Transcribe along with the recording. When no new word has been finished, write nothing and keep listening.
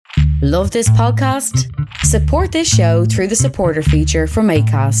Love this podcast? Support this show through the supporter feature from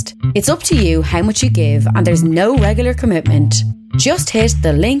Acast. It's up to you how much you give, and there's no regular commitment. Just hit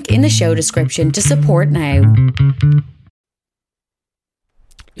the link in the show description to support now.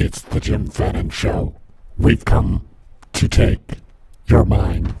 It's the Jim Fannin Show. We've come to take your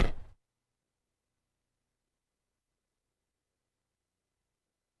mind.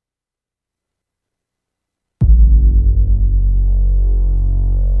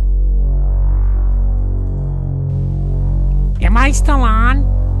 Am I still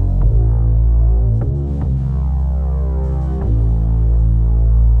on?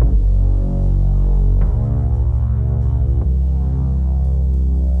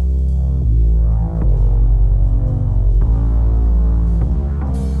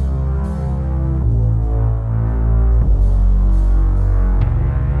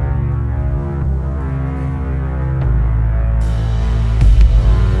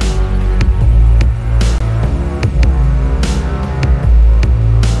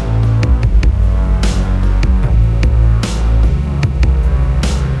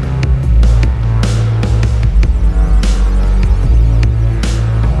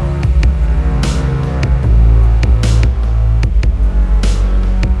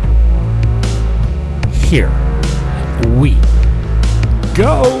 Here we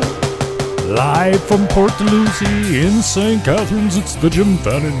go. Live from Port Lucie in St. Catharines, it's the Jim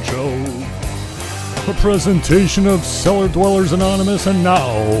Fannin Show. A presentation of Cellar Dwellers Anonymous, and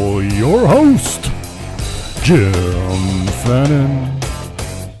now your host, Jim Fannin.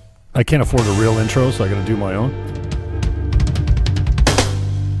 I can't afford a real intro, so I gotta do my own.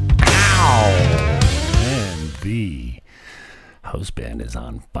 Ow! And the house band is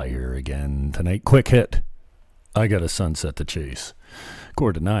on fire again tonight. Quick hit. I got a sunset to chase.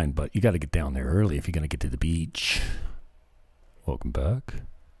 8:45, but you got to get down there early if you're going to get to the beach. Welcome back.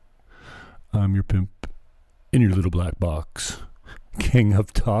 I'm your pimp in your little black box. King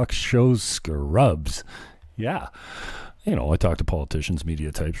of talk shows scrubs. Yeah. You know, I talk to politicians,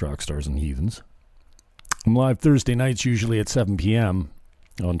 media types, rock stars, and heathens. I'm live Thursday nights, usually at 7 p.m.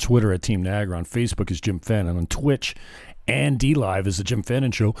 On Twitter at Team Niagara. On Facebook is Jim Fannin. On Twitch and D-Live is the Jim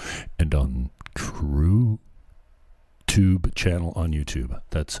Fannin Show. And on Crew Tube channel on YouTube.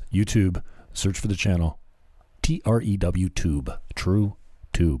 That's YouTube. Search for the channel. TREW Tube. True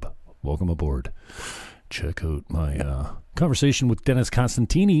Tube. Welcome aboard. Check out my conversation with Dennis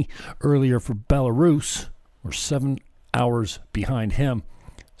Constantini earlier for Belarus. We're 7 hours behind him,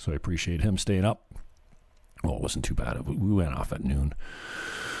 so I appreciate him staying up. Well, it wasn't too bad. We went off at noon.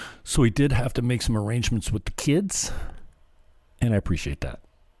 So we did have to make some arrangements with the kids, and I appreciate that.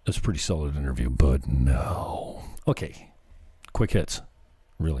 It's a pretty solid interview, but no. Okay, quick hits.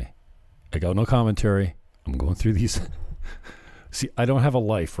 Really. I got no commentary. I'm going through these. See, I don't have a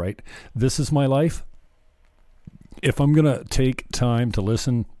life, right? This is my life. If I'm going to take time to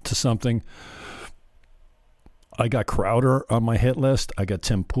listen to something, I got Crowder on my hit list. I got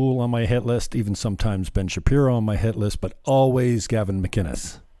Tim Pool on my hit list. Even sometimes Ben Shapiro on my hit list, but always Gavin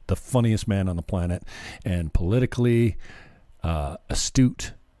McInnes, the funniest man on the planet, and politically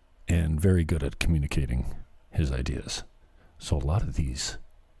astute and very good at communicating his ideas. So a lot of these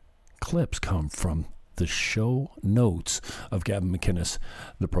clips come from the show notes of Gavin McInnes.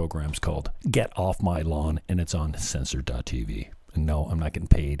 The program's called Get Off My Lawn, and it's on censored.tv. And no, I'm not getting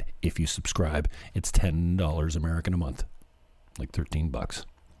paid. If you subscribe, it's $10 American a month, like $13.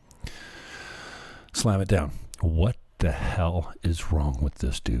 Slam it down. What the hell is wrong with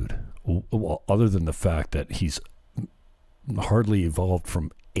this dude? Well, other than the fact that he's hardly evolved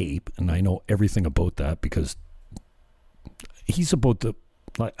from ape, and I know everything about that because he's about the,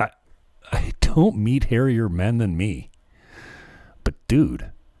 like, I don't meet hairier men than me, but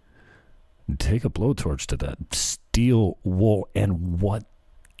dude, take a blowtorch to that steel wool, and what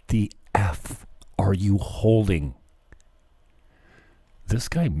the F are you holding? This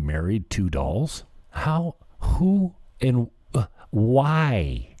guy married 2 dolls? How? Who? And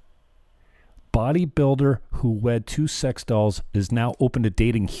why? Bodybuilder who wed 2 sex dolls is now open to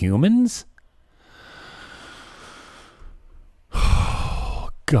dating humans?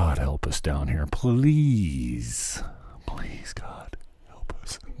 God help us down here, please. Please, God, help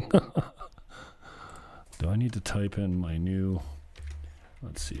us. Do I need to type in my new...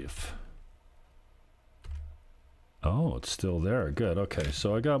 Let's see if... Oh, it's still there. Good. Okay,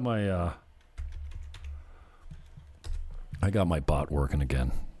 so I got my bot working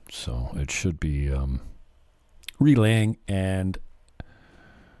again. So it should be relaying, and I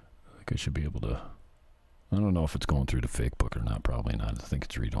think I should be able to... I don't know if it's going through to Facebook or not. Probably not. I think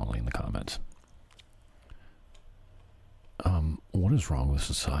it's read-only in the comments. what is wrong with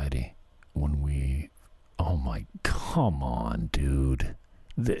society when we... Oh my... Come on, dude.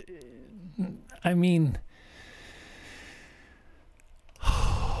 I mean...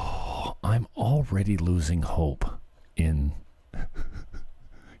 I'm already losing hope in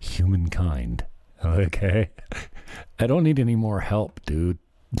humankind. Okay? I don't need any more help, dude.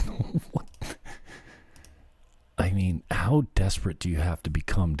 I mean, how desperate do you have to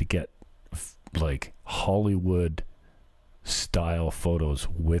become to get, like, Hollywood style photos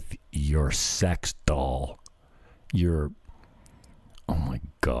with your sex doll? Oh my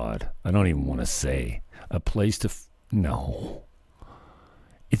God. I don't even want to say. A place to... No.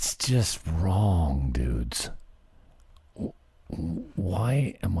 It's just wrong, dudes.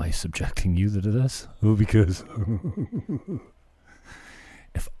 Why am I subjecting you to this? Oh, because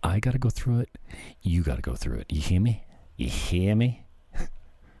if I got to go through it, you got to go through it. You hear me? You hear me?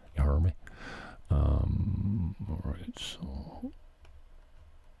 You heard me? All right, so...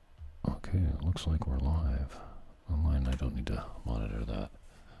 Okay, it looks like we're live. Online, I don't need to monitor that.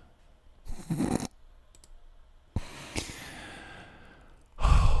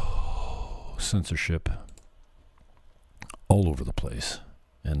 Censorship all over the place,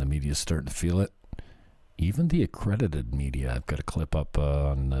 and the media's starting to feel it. Even the accredited media. I've got a clip up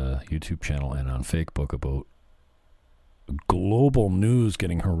on the YouTube channel and on Facebook about global news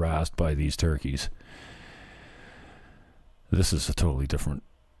getting harassed by these turkeys. This is a totally different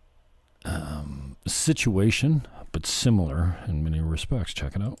situation, but similar in many respects.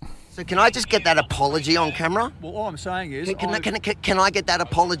 Check it out. So can I just get that apology on camera? Well, all I'm saying is... Can I get that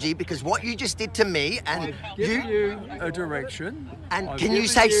apology? Because what you just did to me and I've given you a direction. And I've can you given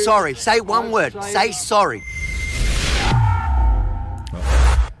say sorry? Say one word. Say sorry.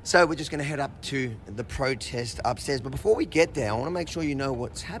 So we're just going to head up to the protest upstairs. But before we get there, I want to make sure you know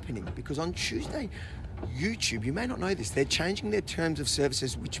what's happening. Because on Tuesday, YouTube, you may not know this, they're changing their terms of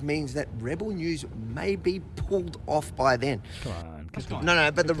services, which means that Rebel News may be pulled off by then.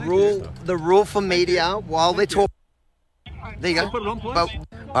 No, but the rule for media while they're talking. There you go. Put it on, please. Well,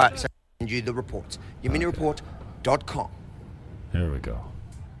 all right, so send you the reports. YemeniReport.com. There we go.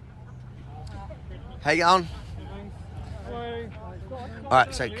 How you going? All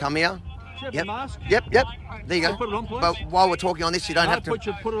right, so come here. Yep. Mask? Yep. There you go. Put it on, please. But while we're talking on this, you don't have to. Put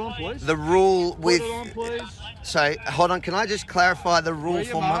it on, please. The rule with. Put it on, please. So hold on. Can I just clarify the rule Wear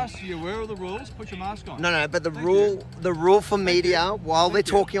for your mask. You're aware of the rules. Put your mask on. No, but the rule for media while they're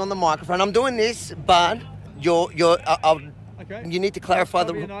talking on the microphone. I'm doing this, but Okay. you need to clarify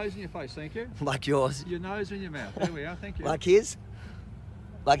Cover your nose and your face. Thank you. like yours, Your nose and your mouth. There we are. Thank you. like his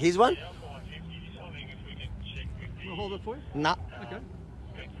one. We'll hold it for you. Nah, Okay.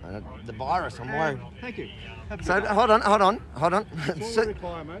 the virus. I'm worried. Thank you. Have a So good day. hold on. That's So- all we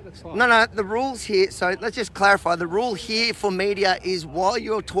require, mate. That's fine. No, the rules here, so let's just clarify. The rule here for media is while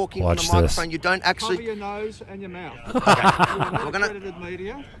you're talking Watch on the this. microphone, you don't Cover actually... your nose and your mouth. We're We're gonna- accredited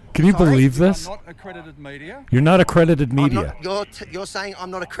media. Can you Sorry? believe You are this? not accredited media. You're not accredited I'm media. not, you're saying I'm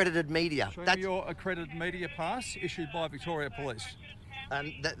not accredited media. Show me That's, your accredited media pass issued by Victoria Police.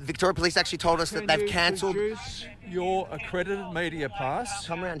 the Victoria Police actually told us that Can they've you cancelled... produce your accredited media pass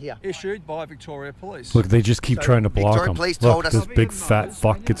Come around here. issued by Victoria Police. Look, they just keep So trying to block Victoria him. Police told Look, us- this big fat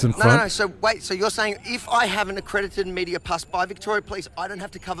fuck gets in No, front. so wait, so you're saying if I have an accredited media pass by Victoria Police, I don't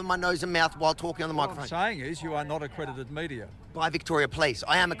have to cover my nose and mouth while talking on the What I'm microphone? saying is you are not accredited media. By Victoria Police.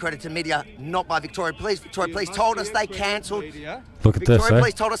 I am accredited media, not by Victoria Police. Victoria You Police must told be us they accredited cancelled... media. Look at this, Victoria eh?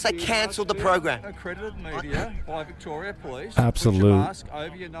 Police told us they You cancelled the must be program. Accredited media by Victoria Police. Absolute Put your mask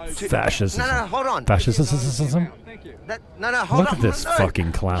over your nose. Fascism. No, hold on. Fascism? Thank you. No, hold Look on. at this no.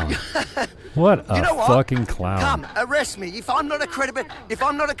 fucking clown. What a You know what? fucking clown. Come, arrest me. If I'm not accredited, Must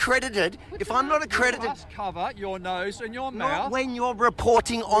cover your nose and your not mouth. when you're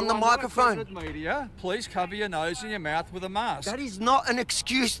reporting on You the are not microphone. accredited media. Please cover your nose and your mouth with a mask. That is not an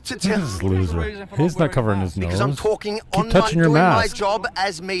excuse to Look tell. at this loser. He's not covering his nose. Because I'm talking Keep on touching your doing my mask. job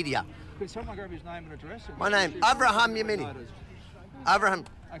as media. Could someone grab his name and address? My name, Avraham Yemeni. Avraham.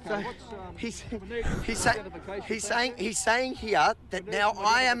 Okay, He's saying here that now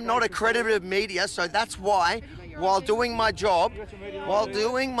I am not accredited media, so that's why while doing my job,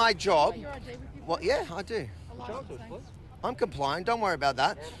 well, yeah, I do. I'm complying. Don't worry about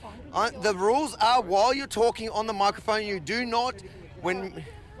that. The rules are while you're talking on the microphone, you do not when.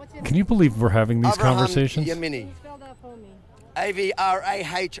 Can you believe we're having these Avraham conversations? Yemeni. Spell that for me.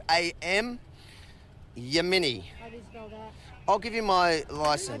 Avraham Yemeni. How do you spell that? I'll give you my How do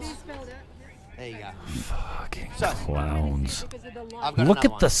license. you spell that? There you go. Fucking So- clowns. Because of the I've line. got Look another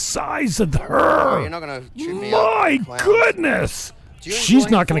at the one. size of Oh, her. you're not going to shoot me up. My clowns. goodness. Do you She's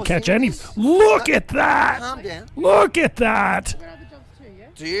enjoy not going to catch any. enforcing Look this? at that. Calm down. Look at that.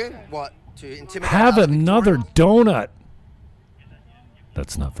 Do you? What? To intimidate Have other another Victorians? donut.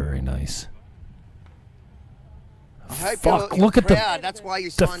 That's not very nice. I hope Fuck, you're look at the- proud. That's why you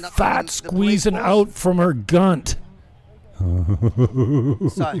The signed up for fat the police squeezing force. out from her gunt.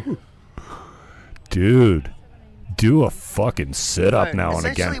 So, Dude, do a fucking sit up so now and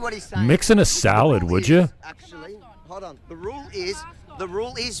essentially again. what he's saying- Mix in a the salad, rule would is- you? Actually, hold on. The rule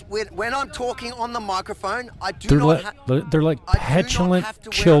is when I'm talking on the microphone, I do They're not they're like I do not petulant have to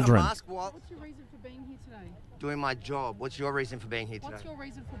children. wear a mask while What's your reason for being here today? doing my job. What's your reason for being here today? What's your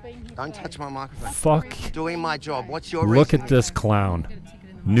reason for being here Don't today? touch my microphone. Fuck. Doing my job. What's your Look reason? at this clown. Get a ticket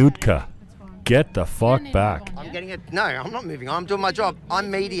in the Nutka. That's fine. Get the fuck need back. to move on. I'm getting it. No, I'm not moving on. I'm doing my job.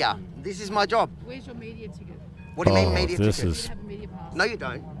 I'm media. This is my job. Where's your media ticket? What do you Oh, mean media this ticket? is- You have a media pass. No, you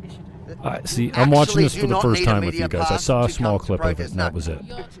don't. Yes, you do. See, I'm watching Actually this do for the not first need a time with media you guys. I pass saw a to small come to clip of it, protest. and that No. was it.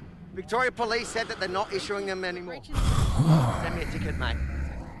 You're- Victoria Police said that they're not issuing them anymore. Send me a ticket, mate.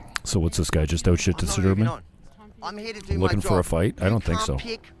 So what's this guy just out shit to I'm not disturb moving me? on. I'm here to do Looking my job. for a fight? I You don't think can't so.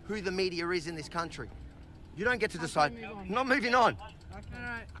 Pick who the media is in this country. You don't get to decide. Not moving on.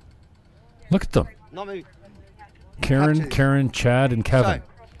 Alright. Look at them. Not moving. Karen, Chad, and Kevin.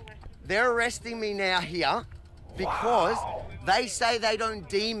 So, they're arresting me now here because they say they don't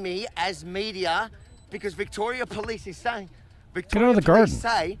deem me as media because Victoria Police is saying Victoria out of the Police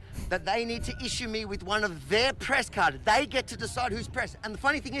garden. say that they need to issue me with one of their press cards. They get to decide who's press. And the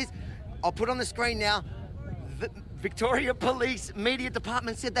funny thing is, I'll put on the screen now, the Victoria Police Media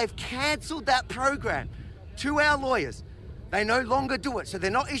Department said they've cancelled that program to our lawyers. They no longer do it, so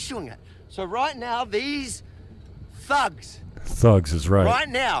they're not issuing it. So right now, these thugs Thugs is right. right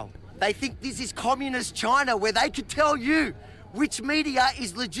now, they think this is communist China where they could tell you which media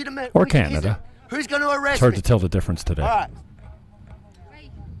is legitimate Or which Canada. isn't. Who's going to arrest It's hard me? to tell the difference today. All right.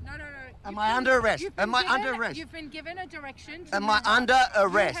 Wait, no. Am I under arrest? You've Am been I under given- arrest? You've been given a direction. to Am I move on. under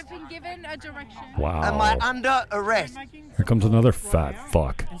arrest? You have been given a direction. Wow. Am I under arrest? Here comes another fat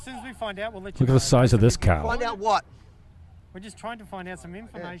fuck. As soon as we find out, we'll let you Look at know. the size of this cow. Find out what? We're just trying to find out some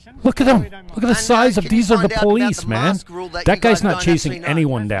information. Look at so them. we don't Look at mind. the size of can you these are the find out about police, the man. mask rule that you That guy's guys not don't chasing actually know?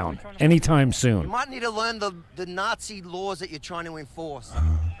 anyone down anytime You soon. might need to learn the Nazi laws that you're trying to enforce.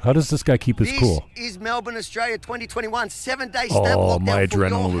 How does this guy keep his This cool? is Melbourne, Australia, 2021. 7-day stamp Oh, lockdown my for your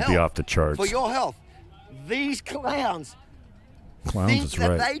adrenaline would be health. off the charts. For your health. These clowns Clowns think is that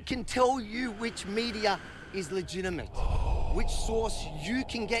right. they can tell you which media is legitimate, which source you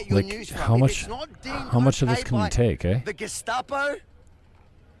can get your Like, news from. how If much- it's not deemed how much of this okay can you by take, eh? The Gestapo,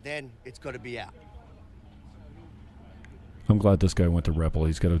 then it's got to be out. I'm glad this guy went to Rebel.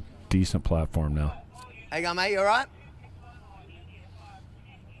 He's got a decent platform now. Hey, go, mate, you all right?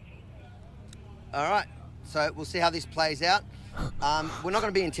 All right, so we'll see how this plays out. We're not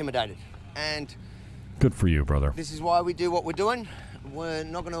going to be intimidated, and Good for you, brother. this is why we do what we're doing. We're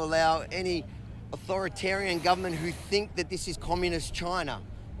not going to allow any authoritarian government who think that this is communist China.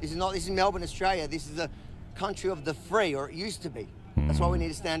 This is Melbourne, Australia. This is a country of the free, or it used to be. That's why we need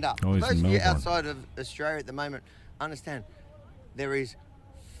to stand up. Oh, he's Those in of you Melbourne. outside of Australia at the moment, understand there is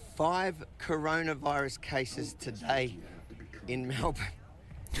 5 coronavirus cases today in Melbourne.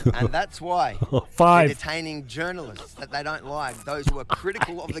 And that's why they're 5. detaining journalists that they don't like, those who are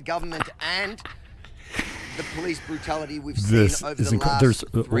critical of the government and the police brutality we've This seen over is the incre- last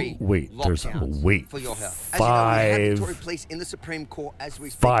there's- 3 there's lockdowns for your health. As you know, we have 5 Victoria Police in the Supreme Court as we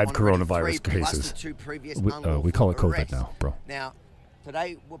speak. 5 on already coronavirus 3 plus cases. the 2 previous We unlawful call it COVID arrests. now, bro. Now,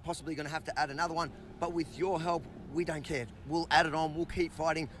 today we're possibly going to have to add another one, but with your help, we don't care. We'll add it on. We'll keep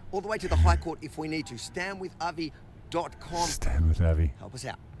fighting all the way to the High Court if we need to. StandWithAvi.com. Stand with Abby. Help us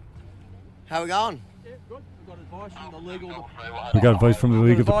out. How we going? Yeah, good. We've got advice from the legal department. We got advice from the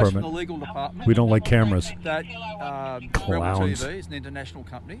legal Advice from the department. legal department We don't like cameras. that Rebel Clowns. TV is an international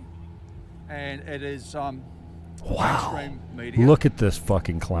company, and it is Wow. mainstream media. Look at this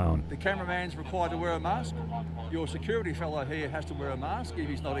fucking clown. The cameraman's required to wear a mask. Your security fellow here has to wear a mask if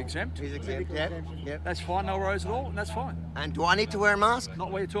he's not exempt. He's exempt, yep. That's fine, no worries at all, and that's fine. And do I need to wear a mask? Not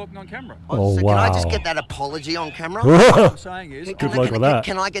while you're talking on camera. Oh, so can I just wow. get that apology on camera? What I'm saying is, Good luck with that.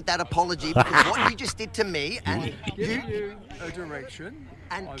 Can I get that apology? Because what you just did to me, and giving you, you a direction.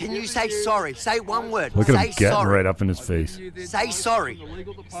 and I've can you given say sorry? Say one word. Look at say him getting sorry. right up in his face. You did Say advice sorry. from the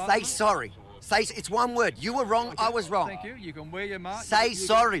legal Say department. sorry. Say it's one word. You were wrong. I was wrong. Thank you. You can wear your mask. Say You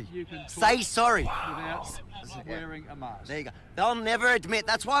sorry. You can talk Say sorry. without wearing a mask. There you go. They'll never admit.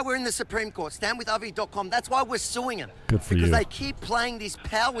 That's why we're in the Supreme Court. StandWithAvi.com. That's why we're suing them. Good for because you. they keep playing this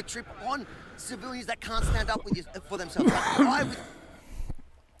power trip on civilians that can't stand up for themselves. Like, why would-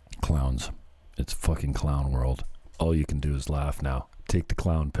 Clowns. It's fucking clown world. all you can do is laugh now. Take the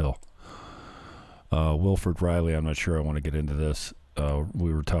clown pill. Wilford Riley, I'm not sure I want to get into this.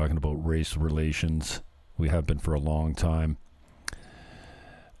 We were talking about race relations. We have been for a long time.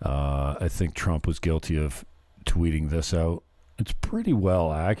 I think Trump was guilty of tweeting this out. It's pretty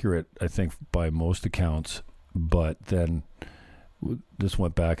well accurate, I think, by most accounts. But then this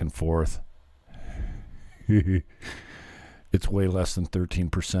went back and forth. It's way less than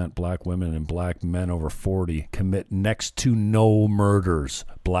 13% black women and black men over 40 commit next to no murders.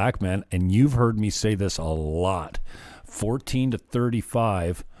 Black men, and you've heard me say this a lot, 14 to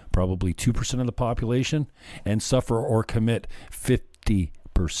 35, probably 2% of the population, and suffer or commit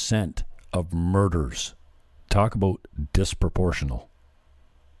 50% of murders. Talk about disproportionate.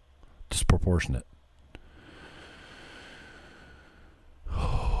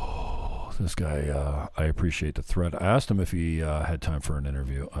 This guy, I appreciate the thread. I asked him if he had time for an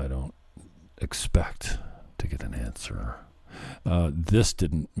interview. I don't expect to get an answer. This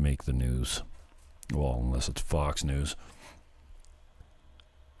didn't make the news. Well, unless it's Fox News.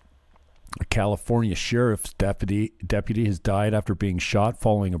 A California sheriff's deputy has died after being shot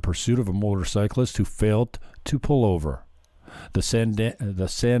following a pursuit of a motorcyclist who failed to pull over. The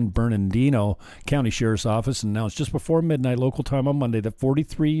San Bernardino County Sheriff's Office announced just before midnight local time on Monday that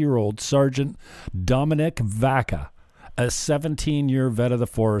 43-year-old Sergeant Dominic Vaca, a 17-year vet of the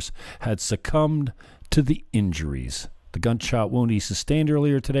force, had succumbed to the injuries. The gunshot wound he sustained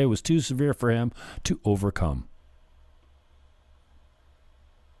earlier today was too severe for him to overcome.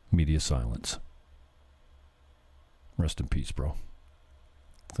 Media silence. Rest in peace, bro.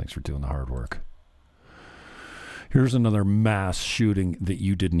 Thanks for doing the hard work. Here's another mass shooting that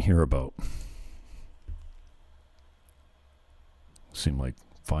you didn't hear about. Seem like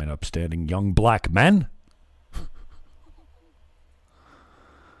fine, upstanding young black men.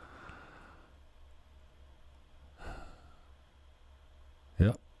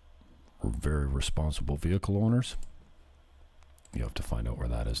 Yep. We're very responsible vehicle owners. You have to find out where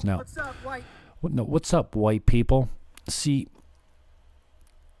that is. Now, What's up, white? What's up, white people? See,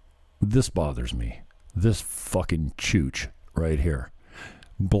 this bothers me. This fucking chooch right here.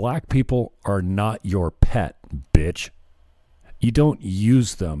 Black people are not your pet, bitch. You don't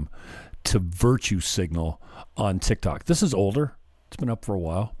use them to virtue signal on TikTok. This is older. It's been up for a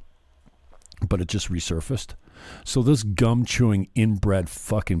while, but it just resurfaced. So this gum-chewing, inbred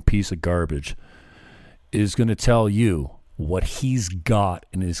fucking piece of garbage is going to tell you what he's got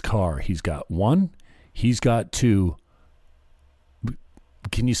in his car. He's got one. He's got two.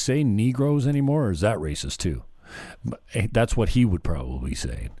 Can you say Negroes anymore, or is that racist too? That's what he would probably be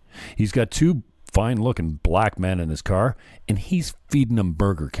saying. He's got two fine-looking black men in his car, and he's feeding them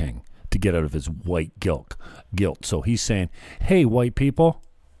Burger King to get out of his white guilt. So he's saying, hey, white people.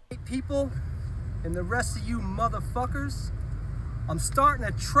 White people and the rest of you motherfuckers, I'm starting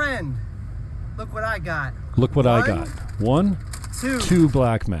a trend. Look what I got. Look what I got. One, two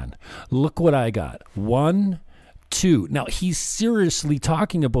black men. Look what I got. One, two. Now, he's seriously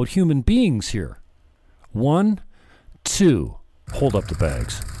talking about human beings here. One, two. Hold up the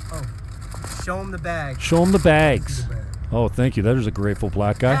bags. Oh, show him the bag. Show him the bags. Oh, thank you. That is a grateful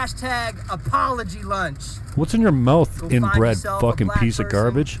black guy. Hashtag apology lunch. What's in your mouth, Go inbred find fucking yourself a piece of black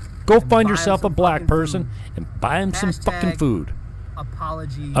garbage? Go find buy yourself a some black fucking person food. and buy him some fucking Hashtag food.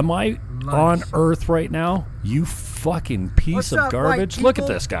 Apology. Am I lunch. on Earth right now? You fucking piece What's of up, garbage. white Look at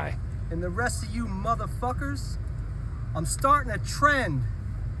people? this guy. And the rest of you motherfuckers, I'm starting a trend.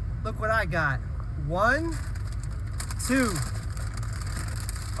 Look what I got. One, two.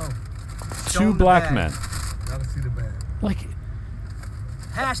 Oh. show Two him the black bag. men. Gotta see the bag. Like,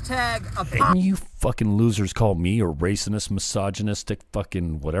 Hashtag apology. and you fucking losers call me a racist, misogynistic,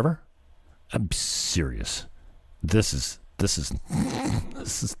 fucking whatever? I'm serious. This is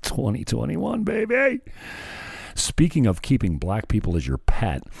 2021, baby. Speaking of keeping black people as your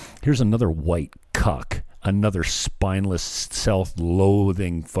pet, here's another white cuck, another spineless,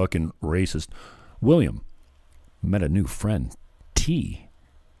 self-loathing fucking racist. William met a new friend, T.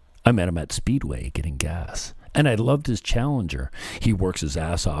 I met him at Speedway getting gas, and I loved his Challenger. He works his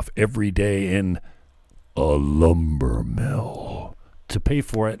ass off every day in a lumber mill to pay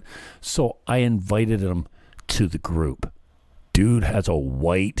for it, so I invited him to the group. Dude has a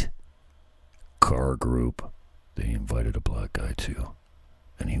white car group. They invited a black guy too,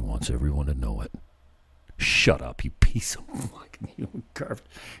 and he wants everyone to know it. Shut up, you piece of fucking human garbage.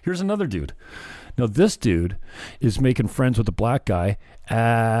 Here's another dude. Now, this dude is making friends with a black guy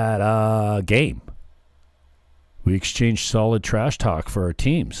at a game. We exchanged solid trash talk for our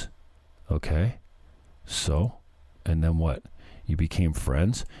teams. Okay. So, and then what? You became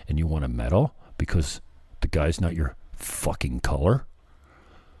friends and you won a medal because The guy's not your fucking color.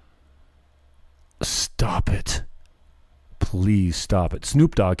 Stop it. Please stop it.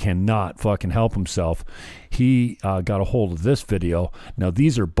 Snoop Dogg cannot fucking help himself. He got a hold of this video. Now,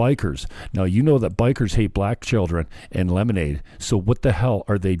 these are bikers. Now, you know that bikers hate black children and lemonade. So what the hell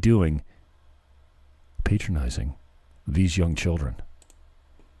are they doing? Patronizing these young children.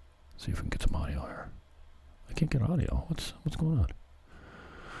 Let's see if we can get some audio here. I can't get audio. What's going on?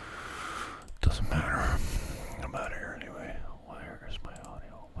 Doesn't matter. I'm out of here anyway. Where is my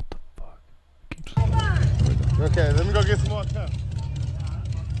audio? What the fuck? Keeps... Okay, let me go get some more cups.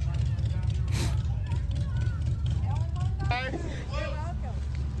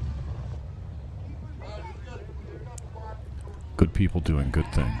 Good people doing good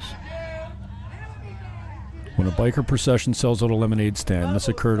things. When a biker procession sells out a lemonade stand, this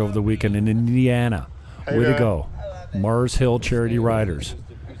occurred over the weekend in Indiana. Way to go. Mars Hill Charity Riders.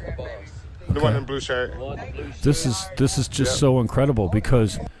 The one in blue shirt. This is just so incredible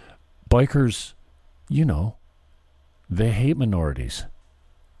because bikers, you know, they hate minorities.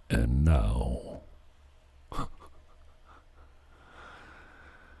 And now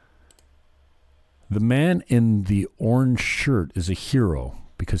the man in the orange shirt is a hero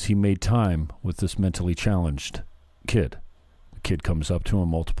because he made time with this mentally challenged kid. The kid comes up to him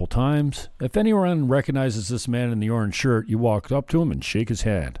multiple times. If anyone recognizes this man in the orange shirt, you walk up to him and shake his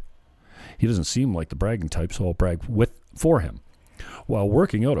hand. He doesn't seem like the bragging type, so I'll brag for him. While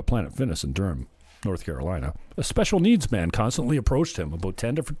working out at Planet Fitness in Durham, North Carolina, a special needs man constantly approached him about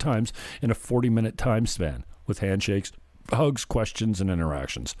 10 different times in a 40-minute time span with handshakes, hugs, questions, and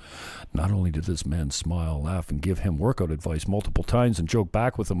interactions. Not only did this man smile, laugh, and give him workout advice multiple times and joke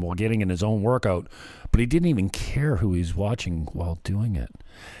back with him while getting in his own workout, but he didn't even care who he's watching while doing it.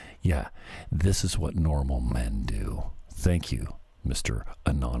 Yeah, this is what normal men do. Thank you, Mr.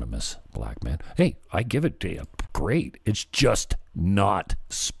 Anonymous Black Man. Hey, I give it to you. Great. It's just not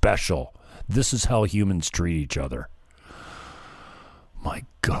special. This is how humans treat each other. My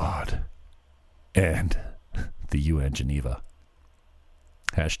God. And the UN Geneva.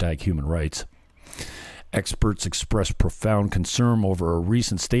 Hashtag human rights. Experts express profound concern over a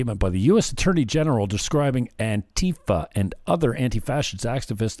recent statement by the U.S. Attorney General describing Antifa and other anti-fascist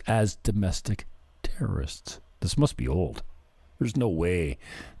activists as domestic terrorists. This must be old. There's no way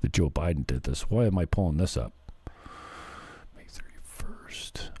that Joe Biden did this. Why am I pulling this up? May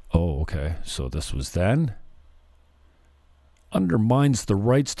 31st. Oh, okay. So this was then. Undermines the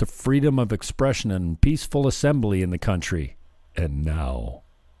rights to freedom of expression and peaceful assembly in the country. And now.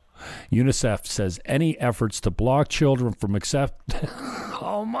 UNICEF says any efforts to block children from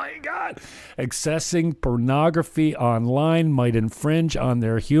oh my God, accessing pornography online might infringe on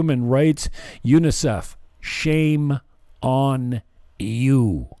their human rights. UNICEF, shame on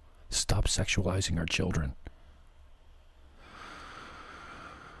you. Stop sexualizing our children.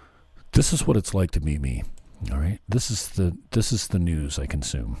 This is what it's like to be me. All right. This is the news I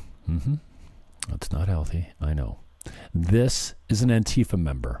consume. That's not healthy. I know. This is an Antifa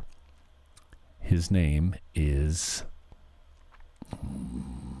member. His name is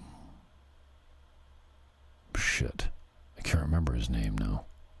shit. I can't remember his name now.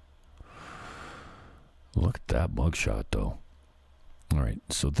 Look at that mugshot, though. All right.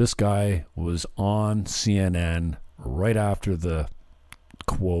 So this guy was on CNN right after the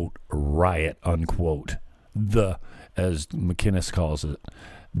quote riot unquote. The, as McInnes calls it,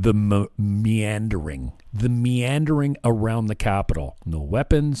 the meandering around the Capitol. No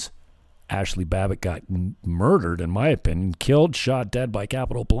weapons. Ashley Babbitt got murdered, in my opinion, killed, shot dead by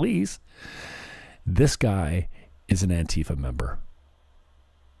Capitol Police. This guy is an Antifa member.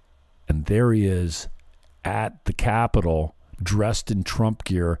 And there he is at the Capitol dressed in Trump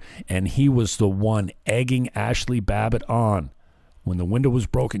gear, and he was the one egging Ashley Babbitt on when the window was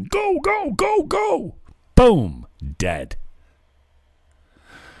broken. Go, go, go, go! Boom! Dead.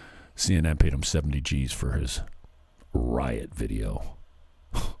 CNN paid him 70 G's for his riot video.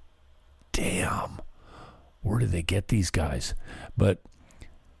 Damn. Where do they get these guys? But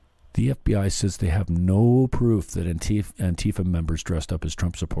the FBI says they have no proof that Antifa members dressed up as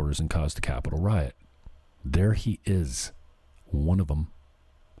Trump supporters and caused the Capitol riot. There he is. One of them.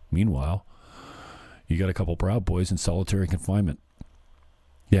 Meanwhile, you got a couple Proud Boys in solitary confinement.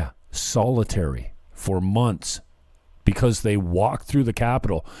 Yeah, solitary for months because they walked through the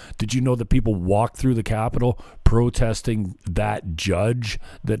Capitol. Did you know that people walked through the Capitol protesting that judge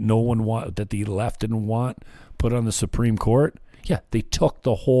that that the left didn't want put on the Supreme Court? Yeah, they took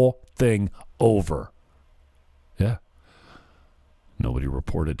the whole thing over. Yeah. Nobody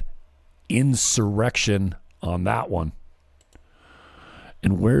reported insurrection on that one.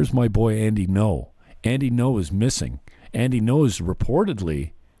 And where's my boy Andy Ngo? Andy Ngo is missing. Andy Ngo is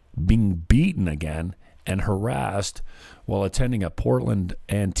reportedly being beaten again and harassed while attending a Portland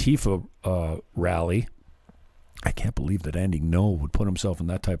Antifa rally. I can't believe that Andy Ngo would put himself in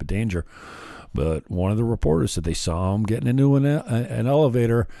that type of danger. But one of the reporters said they saw him getting into an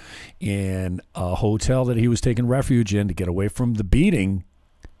elevator in a hotel that he was taking refuge in to get away from the beating.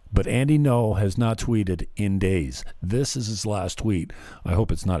 But Andy Ngo has not tweeted in days. This is his last tweet. I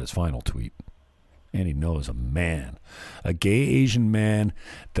hope it's not his final tweet. Andy Ngo is a man, a gay Asian man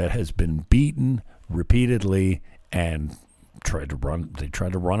that has been beaten repeatedly and tried to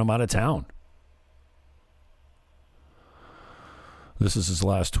run him out of town. This is his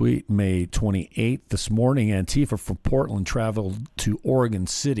last tweet, May 28th. This morning, Antifa from Portland traveled to Oregon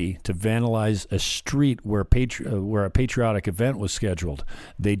City to vandalize a street where a patriotic event was scheduled.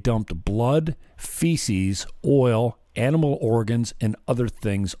 They dumped blood, feces, oil, animal organs, and other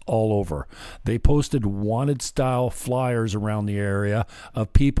things all over. They posted wanted-style flyers around the area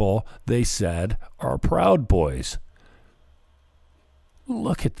of people they said are Proud Boys.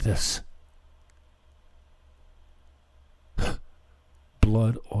 Look at this.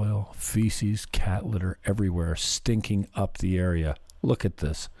 Blood, oil, feces, cat litter everywhere, stinking up the area. Look at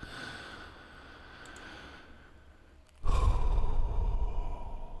this.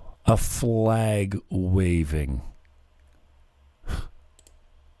 A flag waving.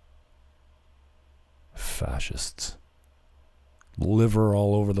 Fascists. Liver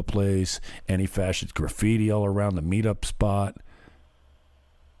all over the place. Anti-fascist graffiti all around the meetup spot.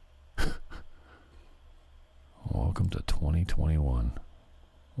 Welcome to 2021.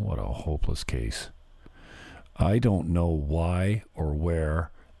 What a hopeless case. I don't know why or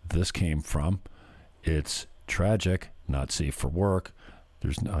where this came from. It's tragic, not safe for work.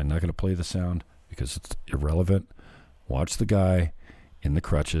 I'm not going to play the sound because it's irrelevant. Watch the guy in the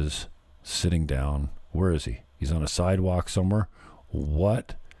crutches, sitting down. Where is he? He's on a sidewalk somewhere.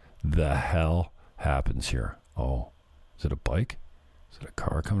 What the hell happens here? Oh, is it a bike? Is it a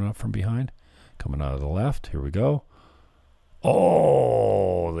car coming up from behind? Coming out of the left. Here we go.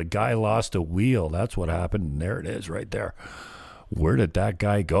 Oh, the guy lost a wheel. That's what happened. And there it is right there. Where did that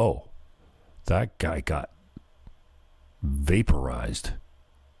guy go? That guy got vaporized.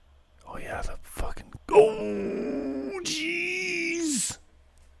 Oh, yeah, the fucking... Oh, jeez.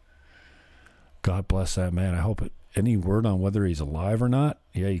 God bless that man. I hope any word on whether he's alive or not?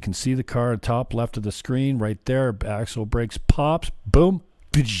 Yeah, you can see the car top left of the screen right there. Axle brakes pops. Boom.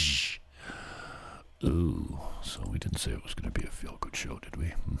 Ooh, so we didn't say it was going to be a feel-good show, did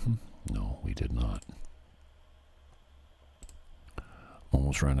we? Mm-hmm. No, we did not.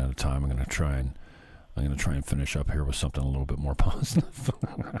 Almost ran out of time. I'm going to try and finish up here with something a little bit more positive.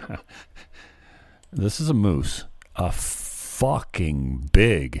 This is a moose, a fucking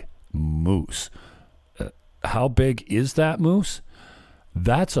big moose. How big is that moose?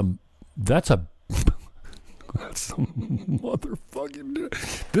 That's a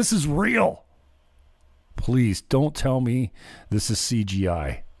motherfucking. This is real. Please don't tell me this is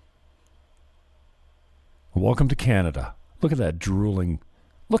CGI. Welcome to Canada. Look at that drooling.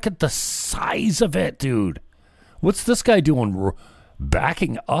 Look at the size of it, dude. What's this guy doing?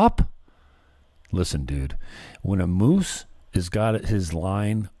 Backing up? Listen, dude. When a moose has got his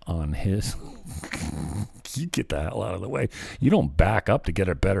line on his... You get the hell out of the way. You don't back up to get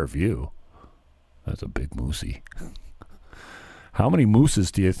a better view. That's a big moosey. How many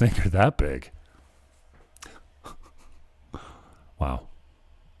mooses do you think are that big? Wow.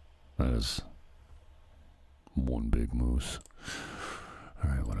 That is one big moose. All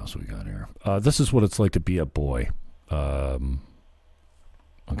right, what else we got here? This is what it's like to be a boy. Okay?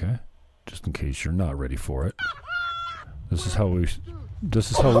 Just in case you're not ready for it. This is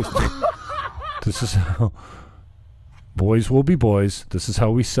how boys will be boys. This is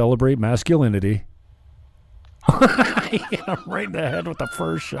how we celebrate masculinity. Yeah, right in the head with the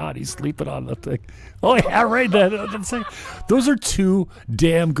first shot. He's sleeping on the thing. Oh, yeah, right in the head. Those are two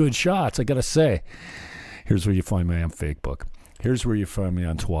damn good shots, I got to say. Here's where you find me on Facebook. Here's where you find me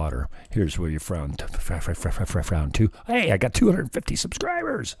on Twitter. Here's where you found two. Hey, I got 250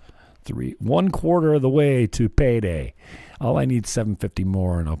 subscribers. 1/4 of the way to payday. All I need is 750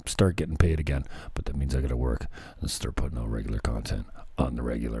 more, and I'll start getting paid again. But that means I got to work and start putting out regular content on the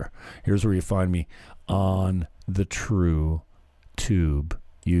regular. Here's where you find me on the True Tube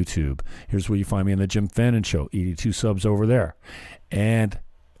YouTube. Here's where you find me on the Jim Fannin Show. 82 subs over there. And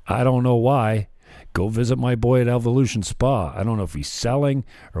I don't know why. Go visit my boy at Evolution Spa. I don't know if he's selling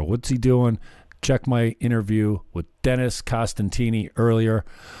or what's he doing. Check my interview with Dennis Costantini earlier.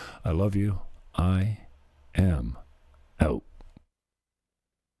 I love you. I am out.